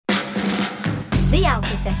The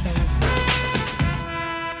Alpha Sessions.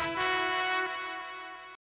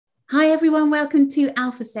 Hi everyone, welcome to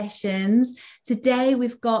Alpha Sessions. Today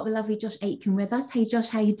we've got the lovely Josh Aitken with us. Hey Josh,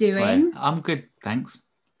 how you doing? Hi, I'm good, thanks. Good.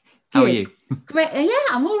 How are you? Great. Yeah,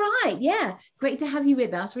 I'm all right. Yeah, great to have you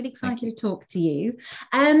with us. Really excited to talk to you.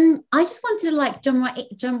 I just wanted to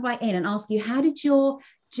jump right in and ask you, how did your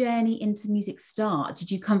journey into music start?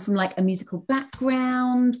 Did you come from like a musical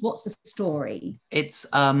background? What's the story? It's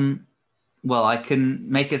well, I can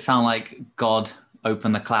make it sound like God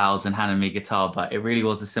opened the clouds and handed me a guitar, but it really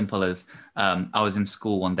was as simple as I was in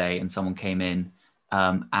school one day and someone came in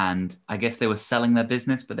and I guess they were selling their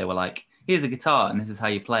business, but they were like, here's a guitar and this is how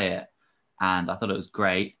you play it. And I thought it was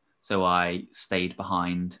great. So I stayed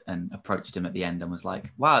behind and approached him at the end and was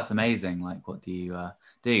like, wow, it's amazing. Like, what do you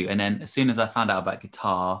do? And then as soon as I found out about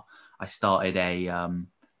guitar, I started a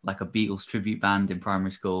like a Beatles tribute band in primary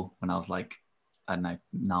school when I was like, I don't know,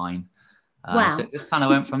 9. Wow. So it just kind of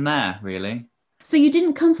went from there, really. So you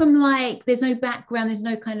didn't come from like, there's no background, there's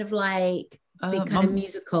no kind of like big kind of My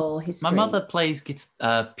musical history. My mother plays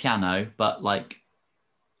piano, but like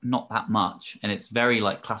not that much. And it's very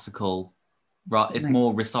like classical, right? It's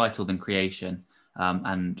more recital than creation.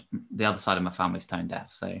 And the other side of my family is tone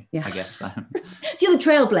deaf. So yeah. I guess. So you're the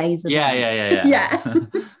trailblazer. Yeah. Yeah.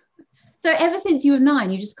 So ever since you were 9,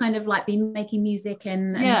 you just kind of like been making music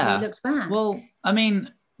and never looked back. Well, I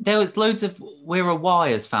mean, there was loads of, we're a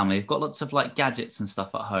wires family. We've got lots of like gadgets and stuff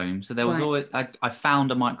at home. So there was always, I found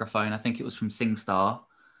a microphone. I think it was from SingStar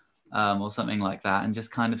or something like that, and just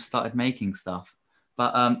kind of started making stuff.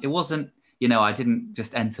 But it wasn't, I didn't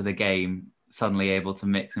just enter the game suddenly able to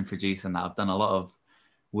mix and produce and that. I've done a lot of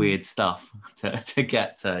weird stuff to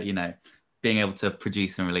get to, being able to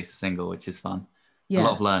produce and release a single, which is fun. Yeah. A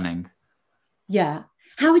lot of learning. Yeah.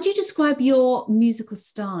 How would you describe your musical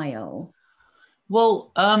style?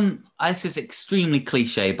 Well, this is extremely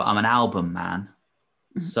cliche, but I'm an album man.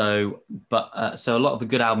 Mm-hmm. So a lot of the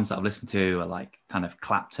good albums that I've listened to are like kind of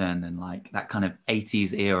Clapton and like that kind of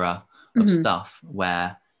 80s era of stuff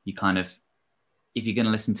where you kind of, if you're going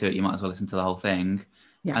to listen to it, you might as well listen to the whole thing.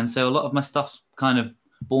 Yeah. And so a lot of my stuff's kind of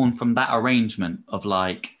born from that arrangement of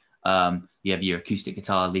like, you have your acoustic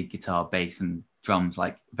guitar, lead guitar, bass and drums,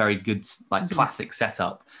 like very good, like classic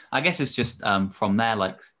setup. I guess it's just from there,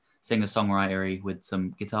 like singer-songwriter-y with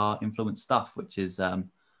some guitar influenced stuff, which is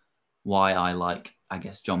why I like, I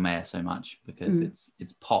guess, John Mayer so much, because it's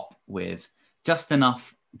pop with just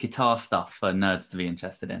enough guitar stuff for nerds to be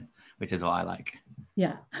interested in, which is what I like.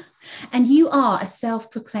 Yeah. And you are a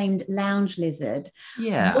self-proclaimed lounge lizard.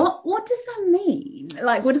 Yeah. What does that mean?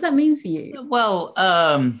 Like, what does that mean for you? Well,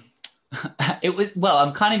 I'm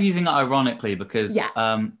kind of using it ironically because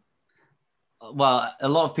well, a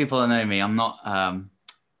lot of people that know me, I'm not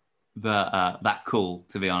that cool,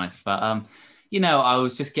 to be honest, but I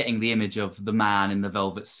was just getting the image of the man in the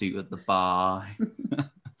velvet suit at the bar.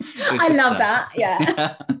 I love that.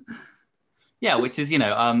 Yeah, which is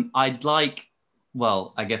I'd like,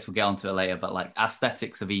 well, I guess we'll get onto it later, but like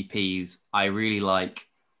aesthetics of EPs, I really like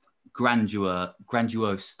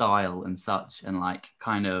grandiose style and such, and like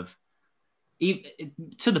kind of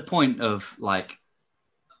to the point of like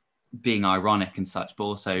being ironic and such, but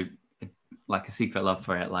also like a secret love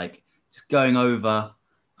for it, like just going over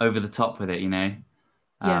the top with it,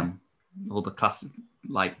 all the classic,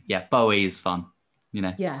 like Bowie is fun,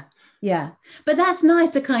 Yeah. But that's nice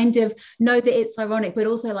to kind of know that it's ironic, but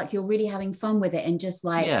also like you're really having fun with it and just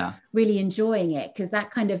like really enjoying it, because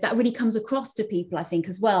that really comes across to people, I think,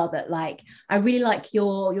 as well, that like I really like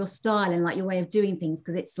your style and like your way of doing things,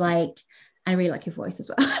 because it's like, I really like your voice as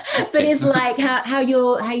well. But it's like how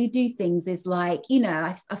you do things is like,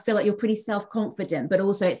 I feel like you're pretty self-confident, but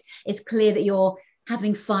also it's clear that you're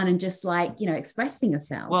having fun and just like, expressing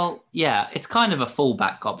yourself. Well, yeah, it's kind of a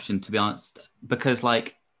fallback option, to be honest, because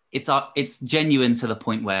like it's genuine to the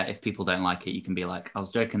point where if people don't like it, you can be like, I was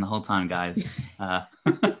joking the whole time, guys.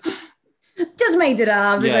 Just made it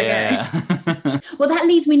up. Yeah. Well, that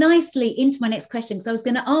leads me nicely into my next question, because I was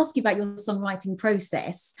going to ask you about your songwriting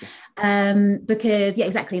process. Yes. Because,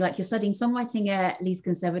 exactly, like you're studying songwriting at Leeds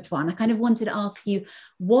Conservatoire, and I kind of wanted to ask you,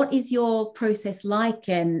 what is your process like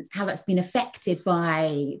and how that's been affected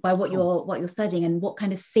by what you're studying, and what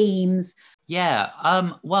kind of themes? Yeah,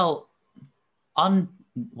 well,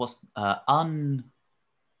 unpurposefully,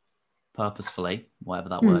 whatever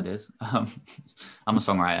that word is. I'm a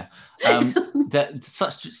songwriter. That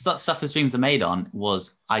such stuff as dreams are made on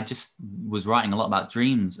was, I just was writing a lot about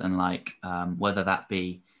dreams and like whether that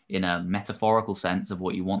be in a metaphorical sense of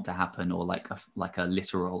what you want to happen, or like a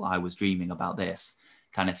literal, I was dreaming about this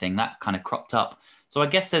kind of thing, that kind of cropped up. So I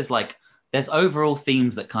guess there's overall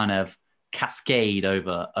themes that kind of cascade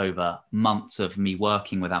over months of me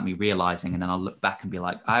working without me realizing, and then I'll look back and be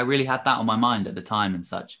like, I really had that on my mind at the time and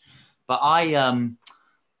such. But I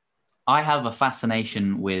have a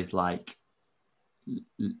fascination with like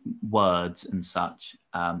words and such.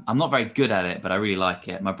 I'm not very good at it, but I really like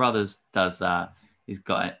it. My brother's does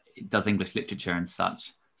does English literature and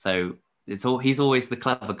such, so he's always the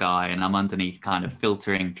clever guy, and I'm underneath kind of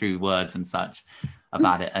filtering through words and such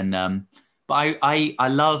about it. And but I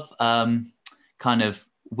love kind of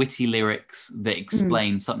witty lyrics that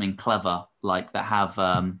explain something clever, like that have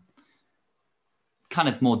kind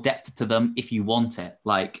of more depth to them if you want it.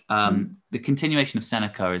 Like the continuation of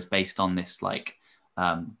Seneca is based on this like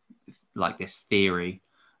this theory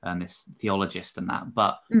and this theologist and that,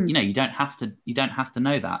 but you know, you don't have to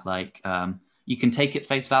know that. Like you can take it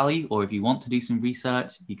face value, or if you want to do some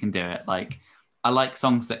research, you can do it. Like I like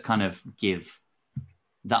songs that kind of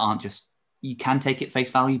that aren't just, you can take it face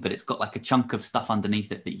value, but it's got like a chunk of stuff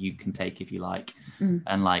underneath it that you can take if you like.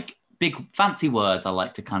 And like big fancy words, I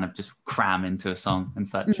like to kind of just cram into a song and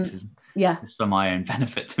such, which is just for my own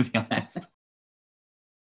benefit, to be honest.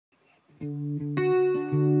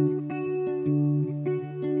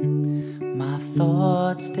 My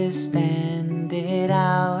thoughts distended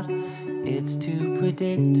out, it's too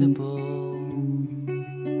predictable.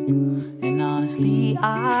 And honestly,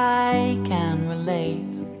 I can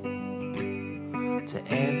relate to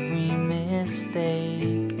every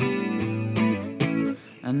mistake.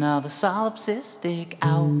 Another solipsistic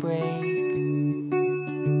outbreak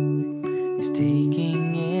is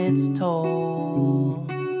taking its toll,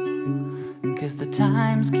 'cause the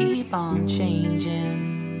times keep on changing,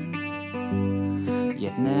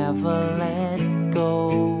 yet never let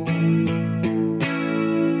go.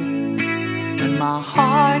 And my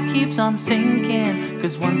heart keeps on sinking,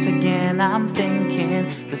 'cause once again I'm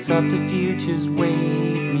thinking the subterfuges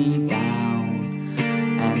weighed me down.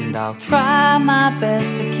 And I'll try my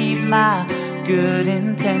best to keep my good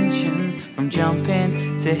intentions from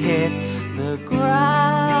jumping to hit the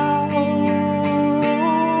ground.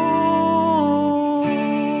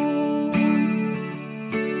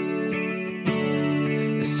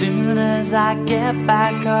 As soon as I get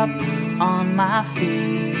back up on my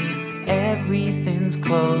feet, everything's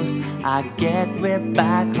closed. I get ripped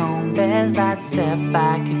back home. There's that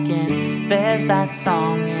setback again. There's that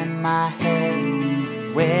song in my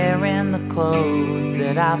head, wearing the clothes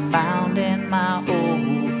that I found in my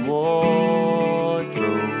old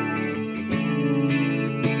wardrobe.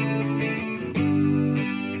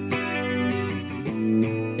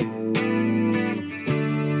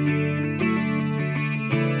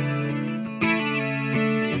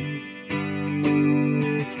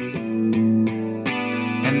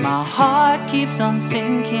 And my heart keeps on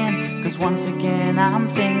sinking, 'cause once again I'm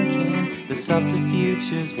thinking the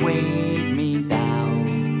subterfuges weighed me down.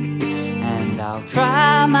 And I'll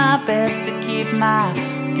try my best to keep my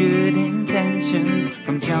good intentions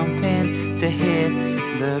from jumping to hit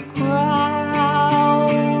the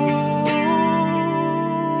ground.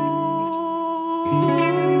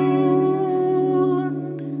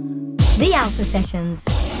 The Alpha Sessions.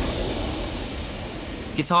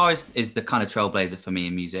 Guitar is the kind of trailblazer for me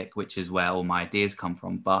in music, which is where all my ideas come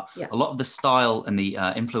from. But a lot of the style and the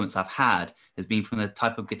influence I've had has been from the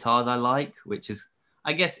type of guitars I like, which is,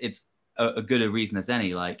 I guess it's a good a reason as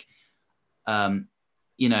any. Like,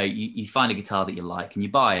 you know, you find a guitar that you like and you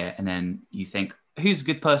buy it, and then you think, who's a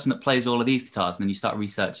good person that plays all of these guitars? And then you start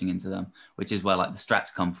researching into them, which is where like the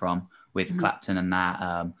Strats come from with Clapton and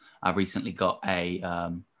that. I've recently got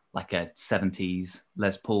like a 70s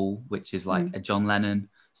Les Paul, which is like a John Lennon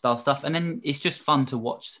style stuff. And then it's just fun to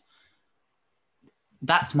watch.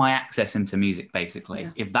 That's my access into music,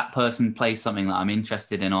 basically. If that person plays something that I'm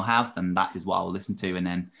interested in or have, then that is what I'll listen to. And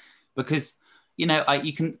then, because, you know,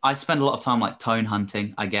 I spend a lot of time like tone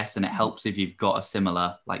hunting, I guess, and it helps if you've got a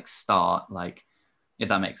similar like start, like, if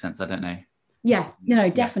that makes sense. I don't know. Yeah, you know,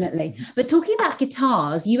 definitely. But talking about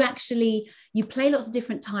guitars, you play lots of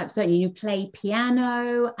different types, don't you? You play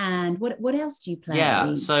piano, and what else do you play?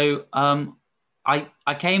 Yeah, so I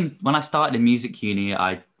came, when I started in music uni,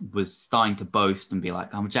 I was starting to boast and be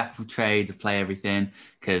like, I'm a jack of all trades, I play everything,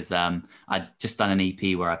 because I'd just done an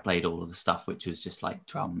EP where I played all of the stuff, which was just like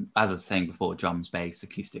drum, as I was saying before, drums, bass,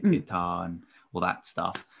 acoustic guitar, and all that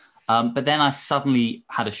stuff. But then I suddenly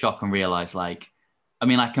had a shock and realized, like, I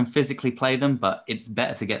mean, I can physically play them, but it's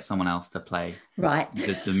better to get someone else to play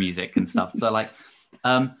the music and stuff. So like,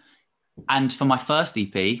 and for my first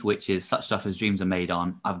EP, which is Such Stuff as Dreams Are Made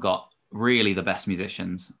On, I've got really the best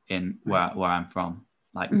musicians in where I'm from,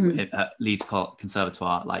 like at Leeds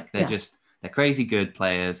Conservatoire. Like they're crazy good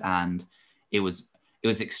players, and it was it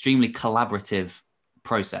was extremely collaborative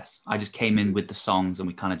process. I just came in with the songs and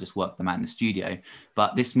we kind of just worked them out in the studio.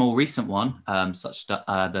 But this more recent one,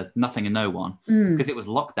 the Nothing and No One, because it was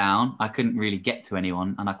locked down, I couldn't really get to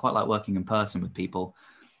anyone, and I quite like working in person with people.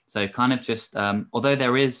 So kind of just, although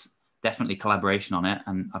there is definitely collaboration on it,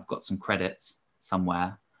 and I've got some credits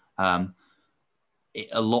somewhere, a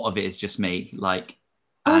lot of it is just me. Like,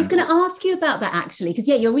 I was going to ask you about that actually, because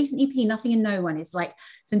your recent EP, Nothing and No One, is like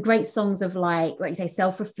some great songs of like, what you say,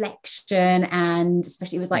 self-reflection, and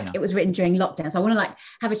especially it was written during lockdown. So I want to like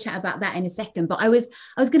have a chat about that in a second. But I was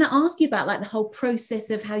going to ask you about like the whole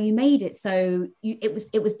process of how you made it. So it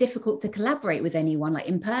was difficult to collaborate with anyone like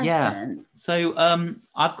in person. Yeah. So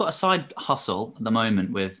I've got a side hustle at the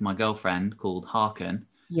moment with my girlfriend called Harken,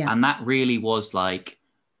 and that really was like,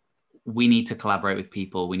 we need to collaborate with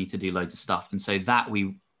people. We need to do loads of stuff. And so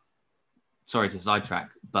sorry to sidetrack,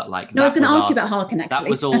 but like, no, I was going to ask you about Harken actually.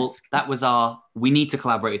 That was we need to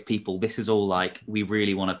collaborate with people. This is all like, we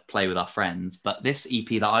really want to play with our friends. But this EP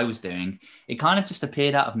that I was doing, it kind of just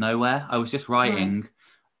appeared out of nowhere. I was just writing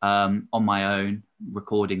on my own,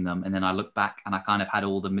 recording them. And then I looked back and I kind of had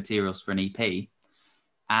all the materials for an EP.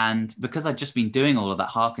 And because I'd just been doing all of that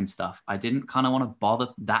Harken stuff, I didn't kind of want to bother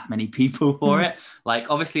that many people for it. Like,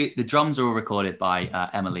 obviously, the drums are all recorded by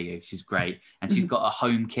Emily, she's great. And she's got a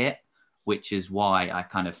home kit, which is why I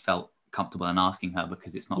kind of felt comfortable in asking her,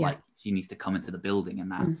 because it's not like she needs to come into the building and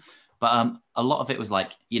that. But a lot of it was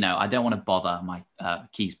like, I don't want to bother my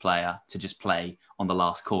keys player to just play on the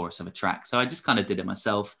last chorus of a track. So I just kind of did it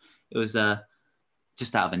myself. It was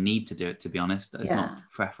just out of a need to do it, to be honest. It's not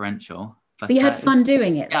preferential. But you had fun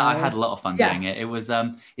doing it. Yeah, I had a lot of fun doing it. It was,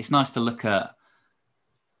 it's nice to look at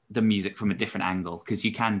the music from a different angle, because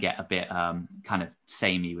you can get a bit kind of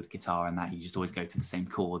samey with guitar and that. You just always go to the same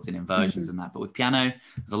chords and inversions and that. But with piano,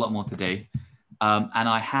 there's a lot more to do. And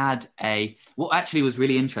I had what actually was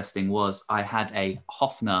really interesting was I had a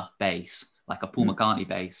Hofner bass, like a Paul McCartney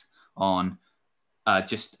bass, on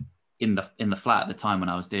just in the flat at the time when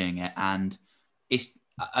I was doing it. And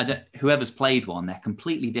whoever's played one, they're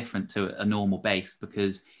completely different to a normal bass,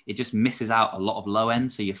 because it just misses out a lot of low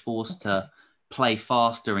end. So you're forced to play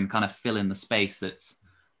faster and kind of fill in the space that's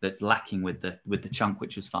lacking with the chunk,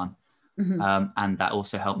 which was fun. And that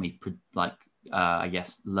also helped me I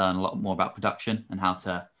guess learn a lot more about production and how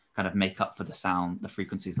to kind of make up for the sound, the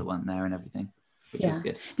frequencies that weren't there and everything, which was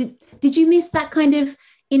good. Did you miss that kind of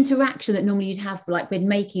interaction that normally you'd have like when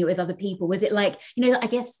making it with other people? Was it like, I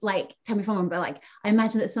guess, like, tell me if I'm wrong, but like I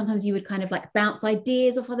imagine that sometimes you would kind of like bounce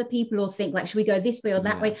ideas off other people, or think like, should we go this way or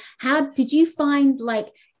that way? How did you find like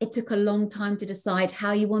it took a long time to decide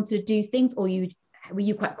how you wanted to do things, or were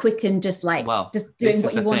you quite quick and just like just doing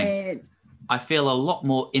what you wanted? I feel a lot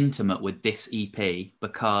more intimate with this EP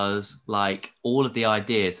because like all of the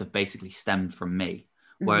ideas have basically stemmed from me,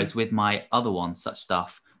 whereas with my other ones, such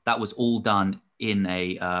stuff, that was all done in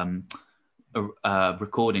a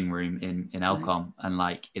recording room in Elcom, and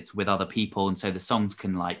like it's with other people, and so the songs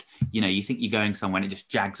can like, you think you're going somewhere and it just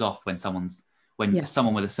jags off when someone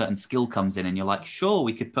with a certain skill comes in, and you're like, sure,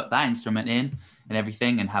 we could put that instrument in and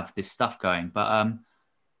everything and have this stuff going. But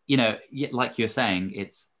like you're saying,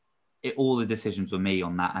 all the decisions were me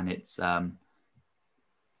on that, and it's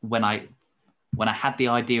when I had the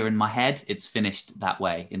idea in my head, it's finished that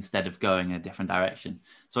way instead of going in a different direction.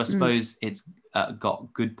 So I suppose it's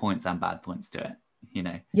got good points and bad points to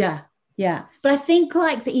it, Yeah. But I think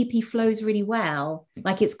like the EP flows really well.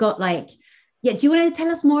 Like it's got like, do you want to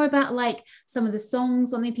tell us more about like some of the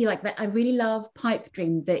songs on the EP? Like that, I really love Pipe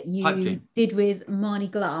Dream that you did with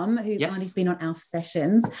Marnie Glum, who Marnie's been on Alpha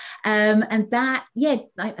Sessions. And that,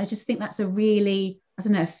 I just think that's a really, I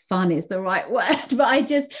don't know if fun is the right word, but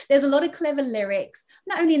there's a lot of clever lyrics,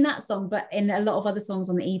 not only in that song, but in a lot of other songs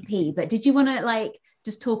on the EP. But did you want to like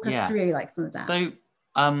just talk us through like some of that? So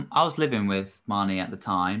I was living with Marnie at the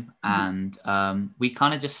time, and we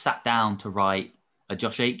kind of just sat down to write a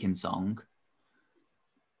Josh Aitken song,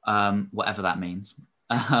 whatever that means.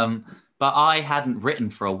 But I hadn't written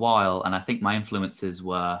for a while, and I think my influences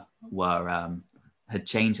had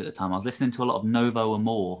changed at the time. I was listening to a lot of Novo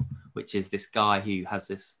Amor, which is this guy who has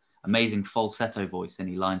this amazing falsetto voice and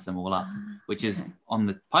he lines them all up, which is on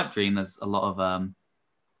the Pipe Dream. There's a lot of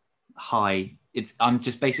high. I'm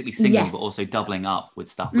just basically singing, but also doubling up with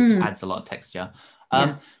stuff, which adds a lot of texture.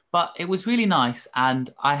 But it was really nice, and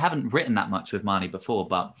I haven't written that much with Marnie before,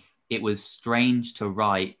 but it was strange to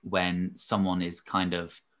write when someone is kind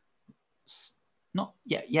of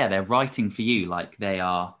they're writing for you. Like they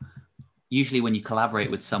are, usually when you collaborate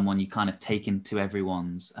with someone, you kind of take into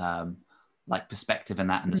everyone's like perspective and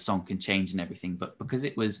that, and the song can change and everything. But because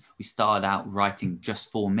we started out writing just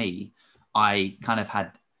for me, I kind of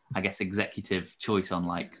had, I guess, executive choice on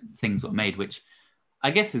like things were made, which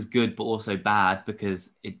I guess is good, but also bad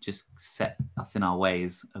because it just set us in our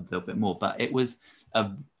ways a little bit more. But it was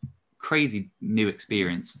a crazy new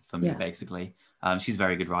experience for me, basically. She's a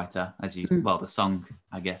very good writer, as you, well, the song,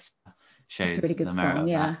 I guess, shows it's a really good the merit song, of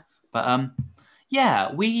that. But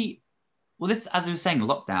well, this, as I was saying,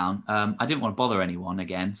 lockdown, I didn't want to bother anyone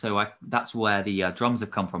again. So that's where the drums have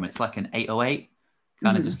come from. It's like an 808,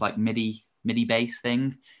 kind of just like MIDI bass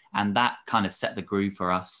thing. And that kind of set the groove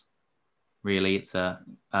for us, really. It's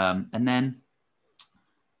and then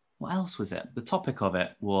what else was it? The topic of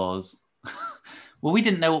it was, well, we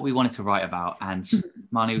didn't know what we wanted to write about. And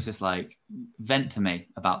Marnie was just like, vent to me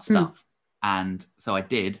about stuff. And so I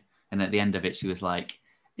did. And at the end of it, she was like,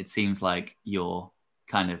 it seems like you're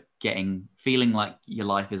kind of feeling like your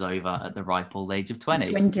life is over at the ripe old age of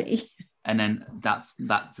 20. And then that's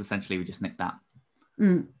essentially, we just nicked that.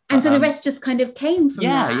 And so the rest just kind of came from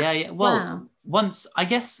that. Yeah. Well, once, I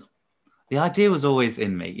guess the idea was always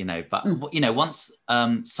in me, you know, but once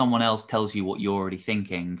someone else tells you what you're already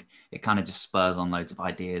thinking, it kind of just spurs on loads of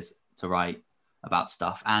ideas to write about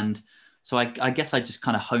stuff. And so I guess I just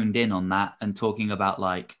kind of honed in on that and talking about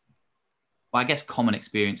like, well, I guess common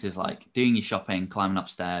experiences like doing your shopping, climbing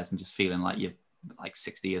upstairs and just feeling like you're like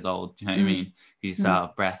 60 years old. Do you know what I mean? You're just out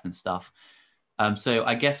of breath and stuff. So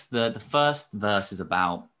I guess the first verse is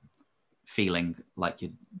about feeling like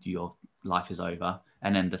your life is over.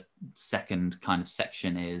 And then the second kind of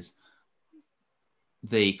section is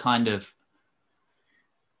the kind of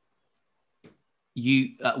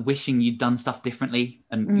you wishing you'd done stuff differently.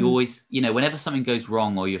 And you always, you know, whenever something goes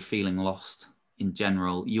wrong or you're feeling lost in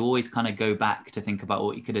general, you always kind of go back to think about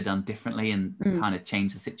what you could have done differently and kind of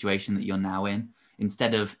change the situation that you're now in.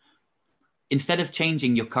 Instead of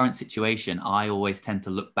changing your current situation, I always tend to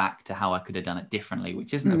look back to how I could have done it differently,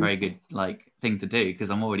 which isn't a very good like thing to do because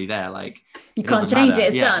I'm already there. Like you can't change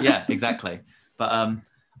it, it's done. Yeah, exactly. But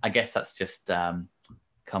I guess that's just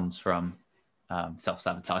comes from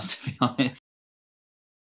self-sabotage, to be honest.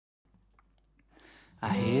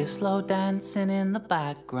 I hear slow dancing in the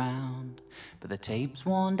background, but the tape's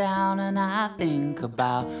worn down and I think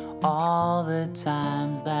about all the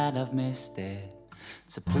times that I've missed it.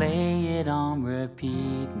 So play it on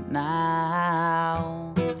repeat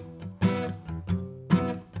now.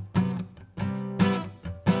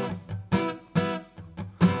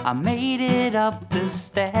 I made it up the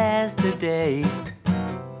stairs today,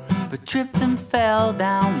 but tripped and fell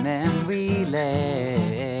down memory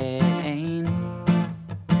lane.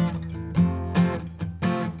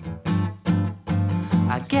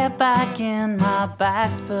 I get back in, my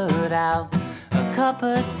back's put out. A cup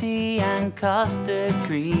of tea and custard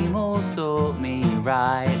cream will sort me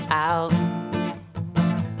right out.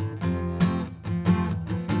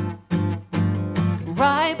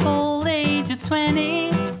 Ripe old age of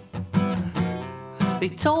 20. They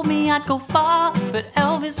told me I'd go far, but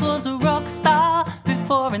Elvis was a rock star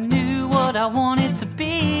before I knew what I wanted to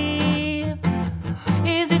be.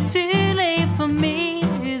 Is it too late for me?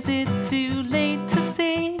 Is it too late to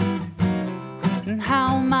see and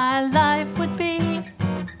how my life would be?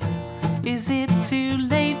 Is it too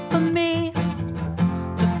late for me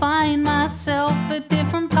to find myself a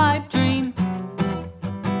different pipe dream?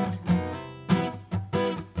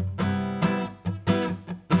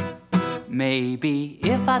 Maybe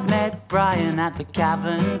if I'd met Brian at the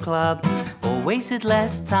Cavern Club or wasted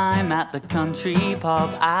less time at the country pub,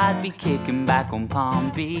 I'd be kicking back on Palm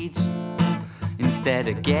Beach instead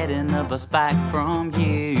of getting the bus back from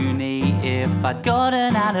uni. If I'd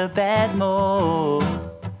gotten out of bed more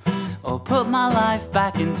or put my life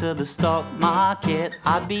back into the stock market,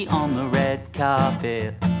 I'd be on the red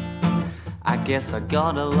carpet. I guess I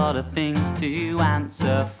got a lot of things to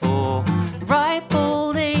answer for. Ripe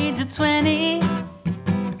old age of 20.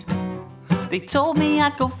 They told me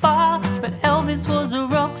I'd go far, but Elvis was a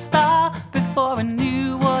rock star before I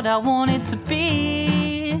knew what I wanted to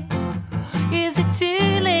be. Is it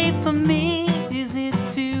too late for me? Is it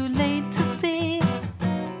too late to see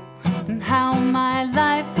and how my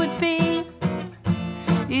life would be?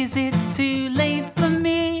 Is it too late for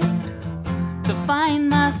me to find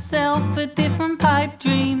myself a different pipe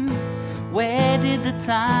dream? Where did the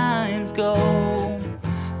times go?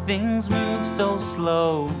 Things move so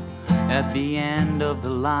slow. At the end of the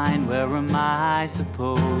line, where am I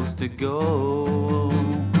supposed to go?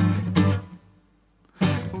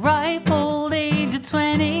 Ripe old age of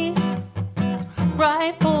 20.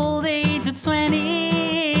 Ripe old age of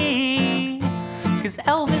 20. 'Cause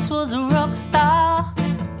Elvis was a rock star.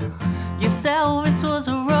 Yes, Elvis was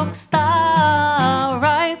a rock star.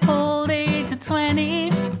 Ripe old age of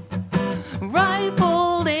 20.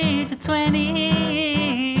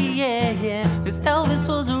 20. Yeah, yeah. 'Cause Elvis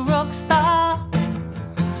was a rock star.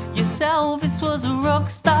 Yes, Elvis was a rock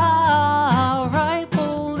star. Ripe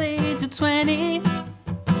old age of 20.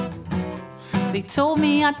 They told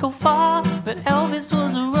me I'd go far, but Elvis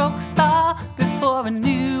was a rock star before I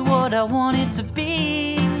knew what I wanted to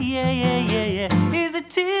be. Yeah, yeah, yeah, yeah. Is it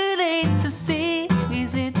too late to see?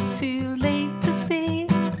 Is it too late to see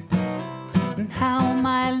how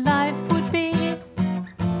my life would be?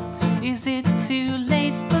 Is it too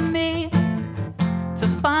late for me to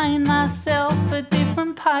find myself a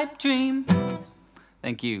different pipe dream?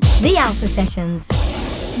 Thank you. The Alpha Sessions.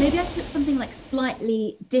 Maybe I took something like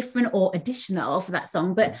slightly different or additional for that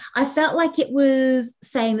song, but I felt like it was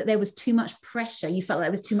saying that there was too much pressure. You felt like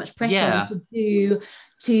there was too much pressure on to do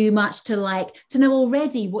too much, to know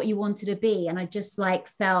already what you wanted to be. And I just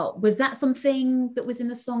felt, was that something that was in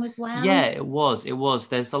the song as well? Yeah, it was.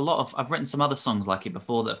 There's a lot of, I've written some other songs like it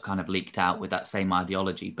before that have kind of leaked out with that same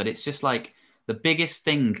ideology, but it's just like the biggest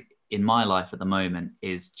thing in my life at the moment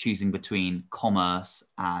is choosing between commerce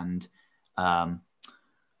and,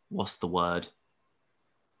 what's the word?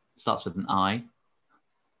 Starts with an I.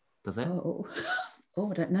 Does it? Oh,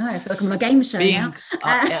 I don't know. I feel like I'm on a game show now.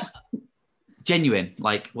 Genuine.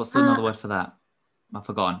 What's another word for that? I've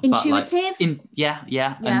forgotten. Intuitive?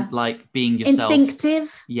 Yeah. And being yourself.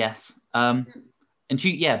 Instinctive? Yes.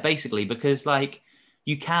 Basically, because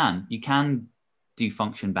you can do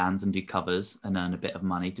function bands and do covers and earn a bit of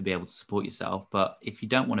money to be able to support yourself. But if you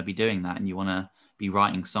don't want to be doing that and you want to be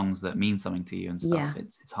writing songs that mean something to you and stuff,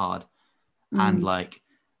 it's hard. And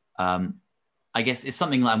I guess it's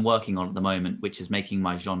something that I'm working on at the moment, which is making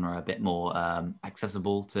my genre a bit more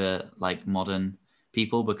accessible to modern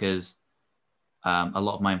people, because a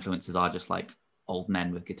lot of my influences are just old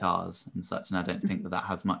men with guitars and such, and I don't think that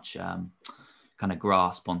has much kind of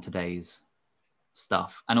grasp on today's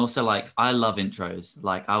stuff. And also I love intros.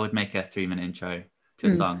 I would make a 3-minute intro to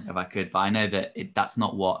a song if I could, but I know that that's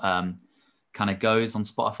not what kind of goes on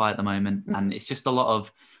Spotify at the moment. And it's just a lot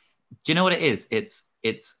of, do you know what it is? It's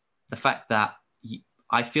the fact that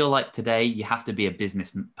I feel like today you have to be a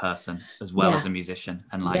business person as well as a musician.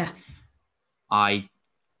 And I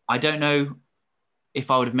don't know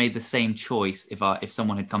if I would have made the same choice if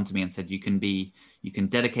someone had come to me and said, you can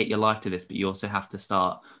dedicate your life to this, but you also have to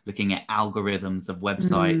start looking at algorithms of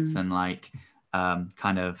websites and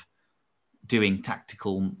kind of doing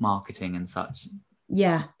tactical marketing and such.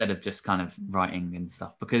 Yeah. Instead of just kind of writing and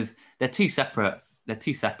stuff, because they're two separate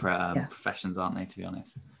professions, aren't they, to be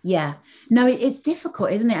honest? Yeah. No, it's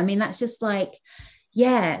difficult, isn't it? I mean, that's just such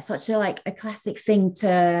a classic thing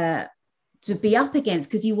to be up against,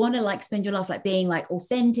 because you want to spend your life being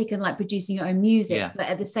authentic and producing your own music, but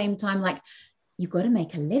at the same time you've got to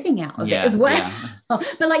make a living out of it as well.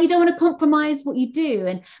 But you don't want to compromise what you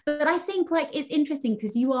do. But I think it's interesting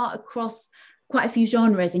because you are across quite a few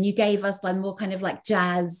genres, and you gave us more kind of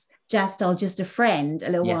jazz style, Just a Friend, a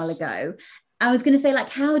little while ago. I was going to say,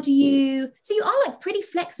 how do you, so you are pretty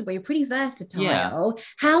flexible, you're pretty versatile.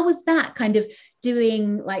 How was that kind of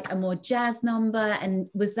doing a more jazz number? And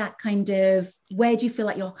was that kind of, where do you feel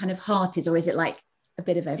your kind of heart is? Or is it a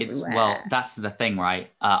bit of everywhere? Well, that's the thing,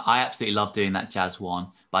 right? I absolutely love doing that jazz one,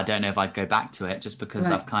 but I don't know if I'd go back to it just because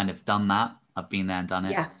I've kind of done that. I've been there and done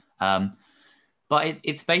it. Yeah. But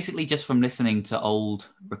it's basically just from listening to old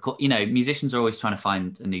record. Musicians are always trying to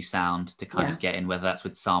find a new sound to kind of get in, whether that's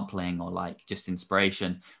with sampling or just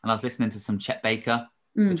inspiration. And I was listening to some Chet Baker,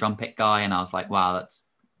 the drum pick guy, and I was like, wow, that's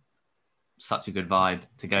such a good vibe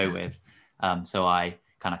to go with. So I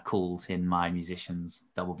kind of called in my musicians,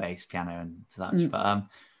 double bass, piano and such. But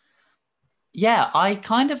I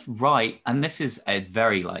kind of write, and this is a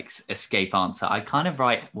very escape answer. I kind of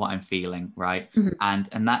write what I'm feeling, right?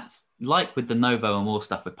 And that's with the Novo and more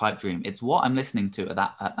stuff with Pipe Dream. It's what I'm listening to at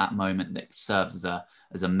that moment that serves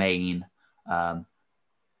as a main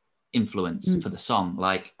influence for the song.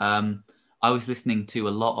 I was listening to a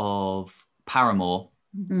lot of Paramore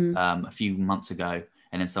a few months ago,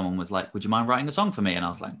 and then someone was like, would you mind writing a song for me? And I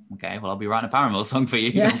was like, okay, well, I'll be writing a Paramore song for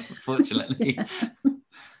you, unfortunately.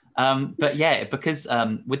 But because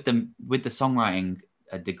with the songwriting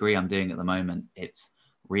degree I'm doing at the moment, it's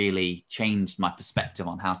really changed my perspective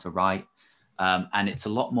on how to write. And it's a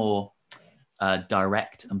lot more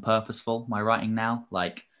direct and purposeful, my writing now.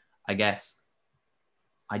 I guess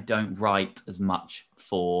I don't write as much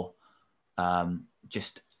for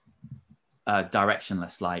just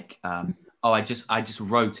directionless, I just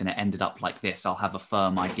wrote and it ended up like this. I'll have a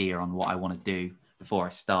firm idea on what I want to do before I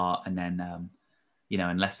start, and then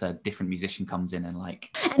unless a different musician comes in and like.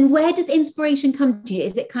 And where does inspiration come to you?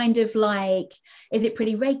 Is it kind of like, is it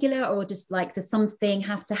pretty regular, or just like, does something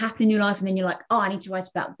have to happen in your life and then you're like, oh, I need to write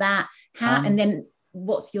about that? And then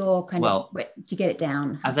what's your kind of, where do you get it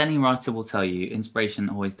down? As any writer will tell you, inspiration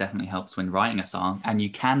always definitely helps when writing a song, and you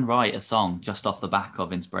can write a song just off the back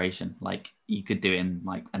of inspiration. Like you could do it in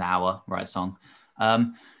like an hour, write a song.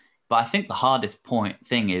 But I think the hardest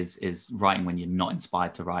thing is writing when you're not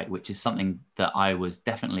inspired to write, which is something that I was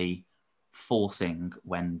definitely forcing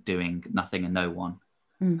when doing Nothing and No One,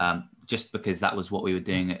 just because that was what we were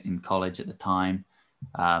doing in college at the time.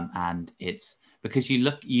 And it's because you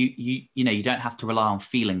don't have to rely on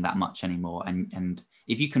feeling that much anymore. And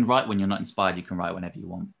if you can write when you're not inspired, you can write whenever you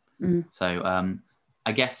want. So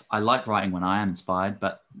I guess I like writing when I am inspired,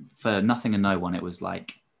 but for Nothing and No One, it was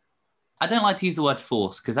like, I don't like to use the word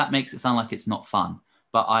force because that makes it sound like it's not fun.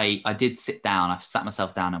 But I did sit down, I sat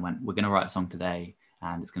myself down and went, we're going to write a song today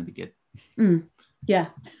and it's going to be good. Yeah.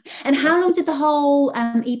 And how long did the whole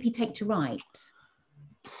EP take to write?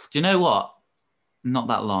 Do you know what? Not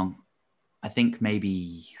that long. I think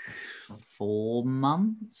maybe 4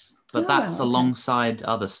 months, but that's alongside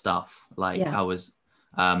other stuff. Like I was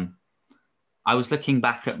looking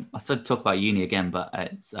back at, I started to talk about uni again, but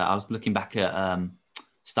I was looking back at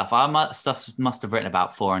stuff. I must have written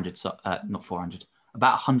about 100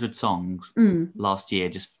 songs last year,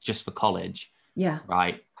 just for college. Yeah.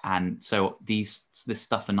 Right. And so this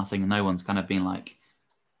stuff for Nothing and No One's kind of been like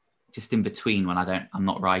just in between when I'm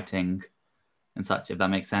not writing and such, if that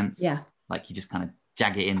makes sense. Yeah. Like you just kind of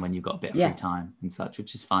jag it in when you've got a bit of free time and such,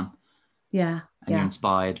 which is fun. Yeah. And you're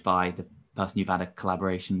inspired by the person you've had a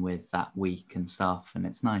collaboration with that week and stuff, and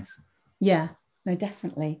it's nice. Yeah. No,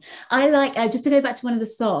 definitely. I like, just to go back to one of the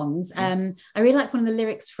songs, I really like one of the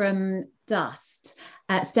lyrics from Dust,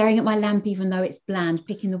 staring at my lamp even though it's bland,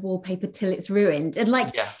 picking the wallpaper till it's ruined. And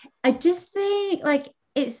like, I just think like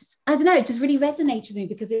it's, I don't know, it just really resonates with me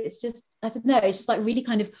because it's just, I don't know, it's just like really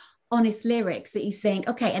kind of honest lyrics that you think,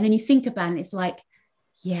 okay, and then you think about it and it's like,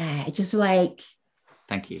 yeah, it just like,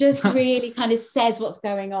 thank you. Just really kind of says what's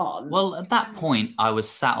going on. Well, at that point, I was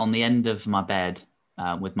sat on the end of my bed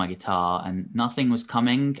with my guitar and nothing was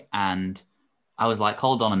coming, and I was like,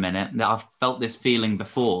 hold on a minute, I've felt this feeling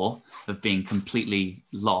before of being completely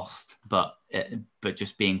lost, but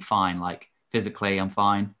just being fine. Like physically I'm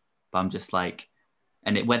fine, but I'm just like,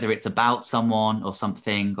 and whether it's about someone or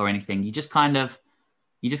something or anything, you just kind of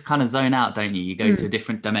zone out, don't you? You go to a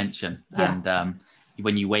different dimension. And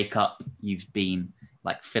when you wake up, you've been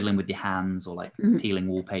like fiddling with your hands or like peeling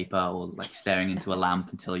wallpaper or like staring into a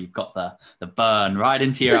lamp until you've got the burn right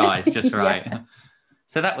into your eyes just right.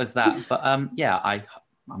 So that was that. But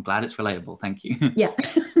I'm glad it's relatable. Thank you. Yeah.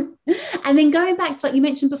 And then going back to, like you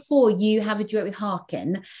mentioned before, you have a duet with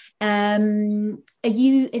Harkin. Is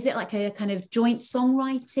it like a kind of joint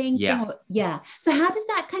songwriting thing? Yeah. So how does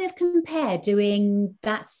that kind of compare, doing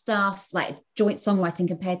that stuff, like joint songwriting,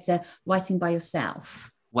 compared to writing by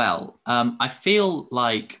yourself? Well, I feel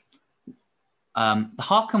like the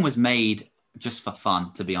Harkin was made just for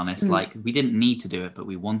fun, to be honest. Like we didn't need to do it, but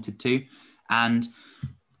we wanted to. And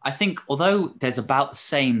I think although there's about the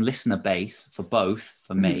same listener base for both,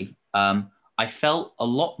 for me, I felt a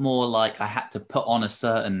lot more like I had to put on a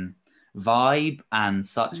certain vibe and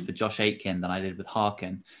such for Josh Aitken than I did with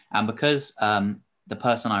Harkin. And because the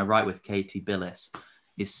person I write with, Katie Billis,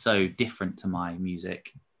 is so different to my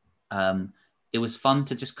music, it was fun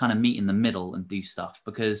to just kind of meet in the middle and do stuff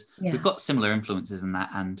because we've got similar influences in that.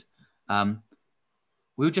 And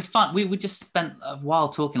we were just fun. We just spent a while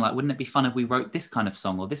talking like, wouldn't it be fun if we wrote this kind of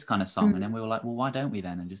song or this kind of song? And then we were like, well, why don't we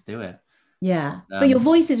then and just do it? Yeah. But your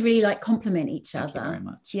voices really like complement each other. Thank you very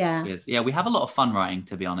much. Yeah. Yeah, we have a lot of fun writing,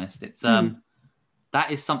 to be honest. It's that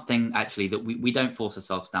is something actually that we don't force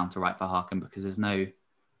ourselves down to write for Harkin because there's no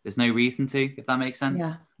reason to, if that makes sense.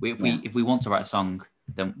 Yeah. If we want to write a song,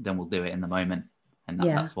 then we'll do it in the moment. And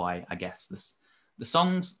that's why I guess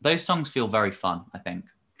those songs feel very fun, I think.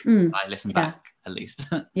 I listen back at least.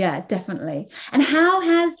 Yeah, definitely. And how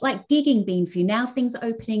has like gigging been for you now things are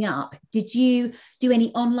opening up? Did you do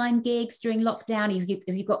any online gigs during lockdown?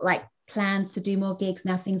 Have you got like plans to do more gigs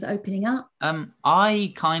now things are opening up?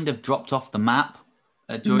 I kind of dropped off the map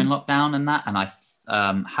during lockdown and I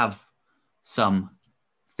have some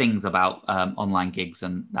things about online gigs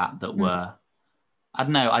and that were, I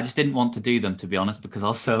don't know, I just didn't want to do them, to be honest, because I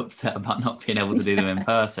was so upset about not being able to do them in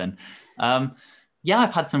person.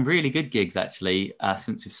 I've had some really good gigs actually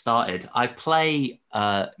since we've started. I play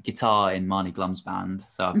guitar in Marnie Glum's band,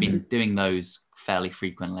 so I've been doing those fairly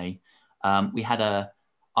frequently.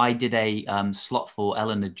 I did a slot for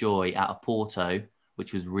Eleanor Joy at a Porto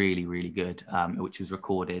which was really, really good, which was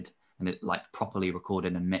recorded and it like properly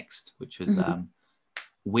recorded and mixed, which was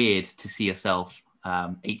weird to see yourself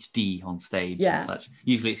HD on stage and such.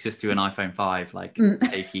 Usually it's just through an iPhone 5, like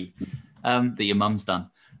shaky, that your mum's done.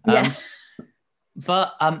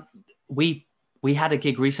 But we had a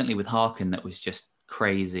gig recently with Harken that was just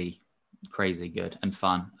crazy good and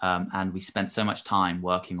fun. And we spent so much time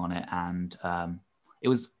working on it, and it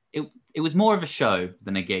was more of a show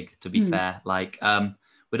than a gig, to be fair. Like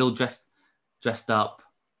we'd all dressed up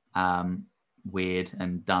weird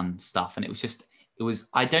and done stuff, and it was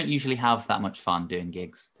I don't usually have that much fun doing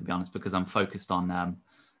gigs, to be honest, because I'm focused on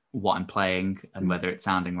what I'm playing and whether it's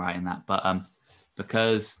sounding right in that. But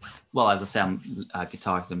because, well, as I say, I'm a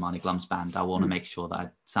guitarist in Marnie Glum's band, I want to make sure that I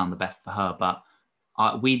sound the best for her. But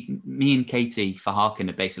me and Katie for Harken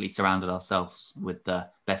had basically surrounded ourselves with the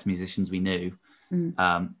best musicians we knew,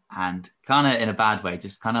 and kind of in a bad way,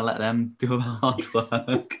 just kind of let them do the hard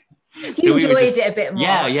work. So you enjoyed it a bit more.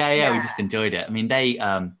 Yeah. We just enjoyed it. I mean, they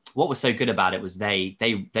what was so good about it was they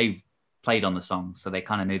played on the songs, so they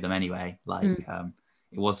kind of knew them anyway. Like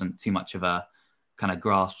it wasn't too much of a kind of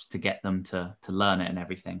grasp to get them to learn it and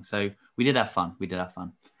everything. So we did have fun.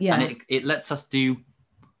 Yeah. And it lets us do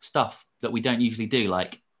stuff that we don't usually do.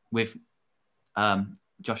 Like with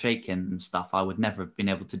Josh Aitken and stuff, I would never have been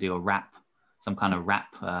able to do some kind of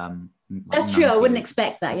rap. That's true. I wouldn't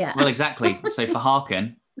expect that. Yeah. Well, exactly. So for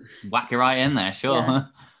Harken, whack it right in there. Sure.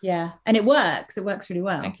 Yeah. And it works really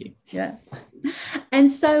well. Thank you. Yeah. And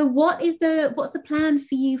so what's the plan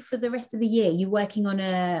for you for the rest of the year? You working on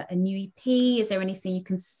a new EP? Is there anything you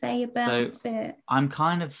can say about it? I'm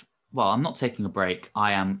I'm not taking a break.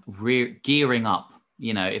 I am gearing up.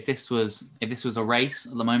 You know, if this was a race,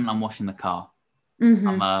 at the moment I'm washing the car.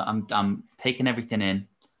 I'm taking everything in,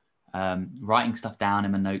 writing stuff down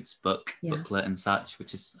in my notes booklet and such,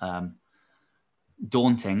 which is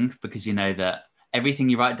daunting, because you know that everything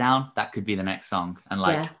you write down, that could be the next song. And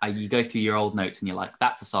like you go through your old notes and you're like,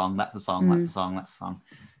 that's a song, that's a song, that's a song, that's a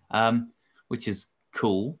song, which is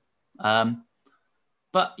cool.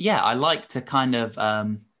 But yeah, I like to kind of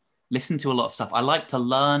listen to a lot of stuff. I like to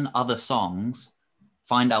learn other songs,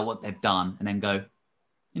 find out what they've done, and then go,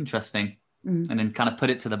 interesting. And then kind of put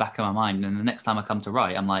it to the back of my mind. And the next time I come to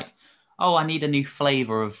write, I'm like, oh, I need a new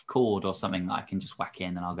flavor of chord or something that I can just whack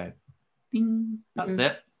in, and I'll go, ding, that's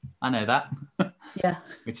it. I know that. Yeah.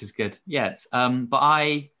 Which is good. Yeah. It's, but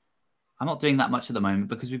I'm not doing that much at the moment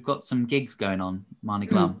because we've got some gigs going on, Marnie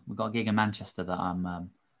Glum. We've got a gig in Manchester that I'm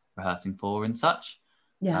rehearsing for and such.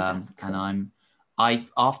 Yeah. That's cool. And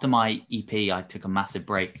after my EP, I took a massive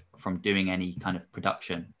break from doing any kind of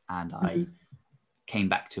production, and I came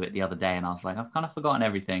back to it the other day, and I was like, I've kind of forgotten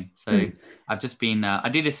everything. So I've just been, I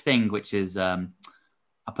do this thing, which is, I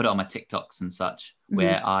put it on my TikToks and such,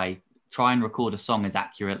 where I try and record a song as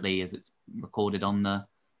accurately as it's recorded on the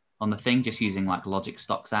thing, just using like Logic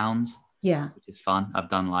stock sounds. Yeah. Which is fun. I've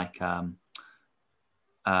done like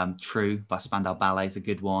True by Spandau Ballet is a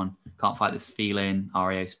good one. Can't Fight This Feeling,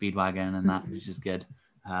 REO Speedwagon, and that, which is good.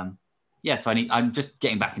 So I'm just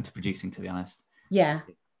getting back into producing, to be honest. Yeah.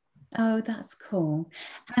 Oh, that's cool.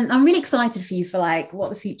 And I'm really excited for you for like what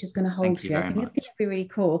the future's going to hold for you. I think it's going to be really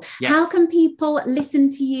cool. Yes. How can people listen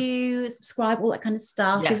to you, subscribe, all that kind of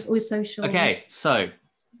stuff? Yes. All socials. Okay, so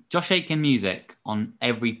Josh Aitken Music on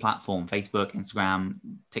every platform, Facebook, Instagram,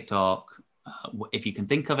 TikTok. If you can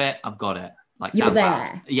think of it, I've got it. Like you're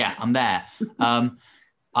there. Yeah, I'm there. I'm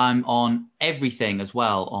on everything as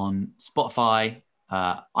well, on Spotify,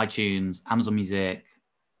 iTunes, Amazon Music,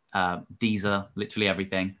 Deezer, literally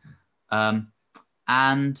everything.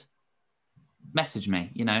 And message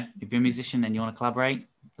me, you know, if you're a musician and you want to collaborate,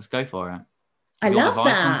 let's go for it. I love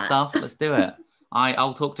that. On stuff, let's do it.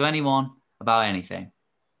 I'll talk to anyone about anything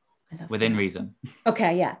within reason.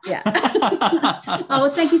 Okay, yeah. Oh, well,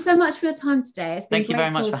 thank you so much for your time today. It's been Thank you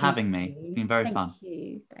very much for having me. It's been very fun. Thank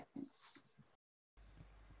you. Thanks.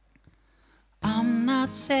 I'm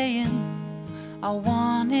not saying I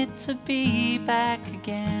want it to be back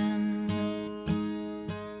again,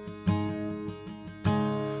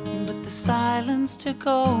 but the silence took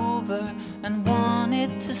over and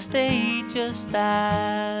wanted to stay just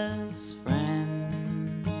as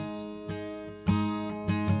friends.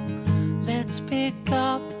 Let's pick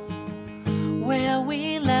up where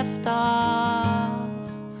we left off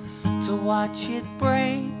to watch it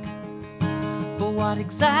break. But what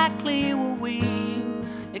exactly were we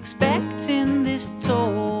expecting this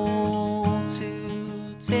toll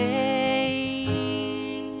to take?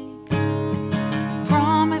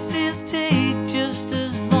 Promises take just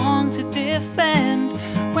as long to defend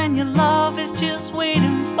when your love is just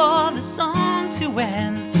waiting for the song to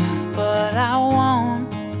end. but I won't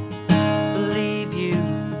believe you.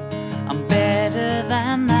 I'm better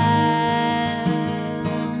than that.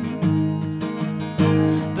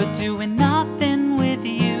 But doing nothing with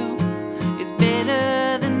you is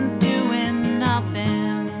better than doing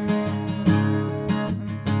nothing.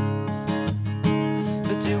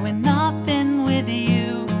 But doing nothing with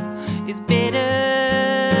you is better.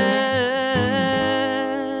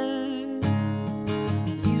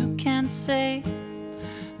 You can't say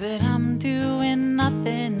that I'm doing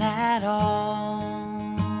nothing at all,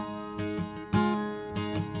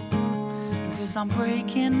 'cause I'm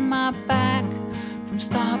breaking my back from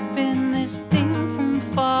stopping this thing from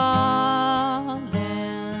falling.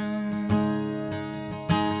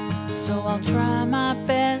 So I'll try my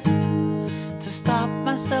best to stop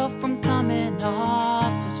myself from coming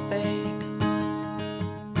off as fake,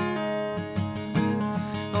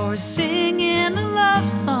 or singing a love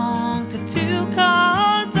song to two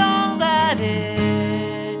chords, all that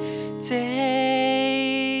it takes.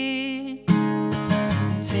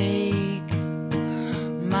 Take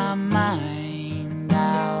my mind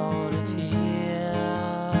out of here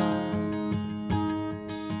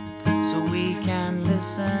so we can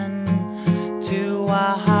listen to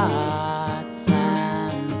our hearts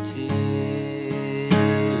and tears.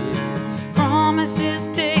 Promises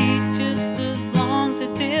take just as long to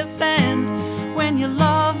defend when your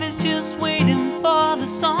love is just waiting for the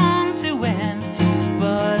song to end.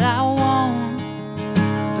 But I won't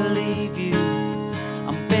believe you,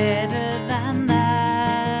 I'm better than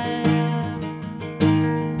that.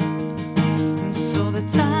 And so the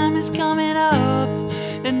time is coming up,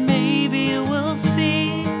 and maybe we'll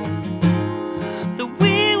see that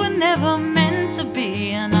we were never meant to be,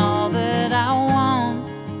 and all that I want,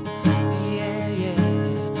 yeah,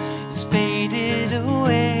 yeah, is faded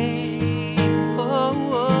away. Oh,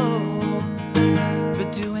 oh. But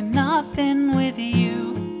doing nothing with you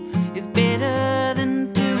is better than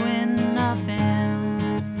doing nothing.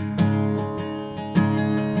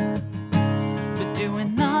 But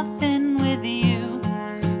doing nothing with you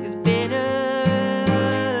is better.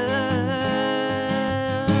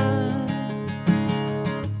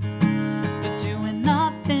 But doing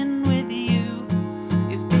nothing with you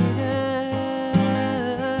is better.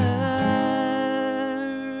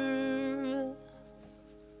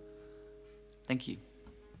 Thank you.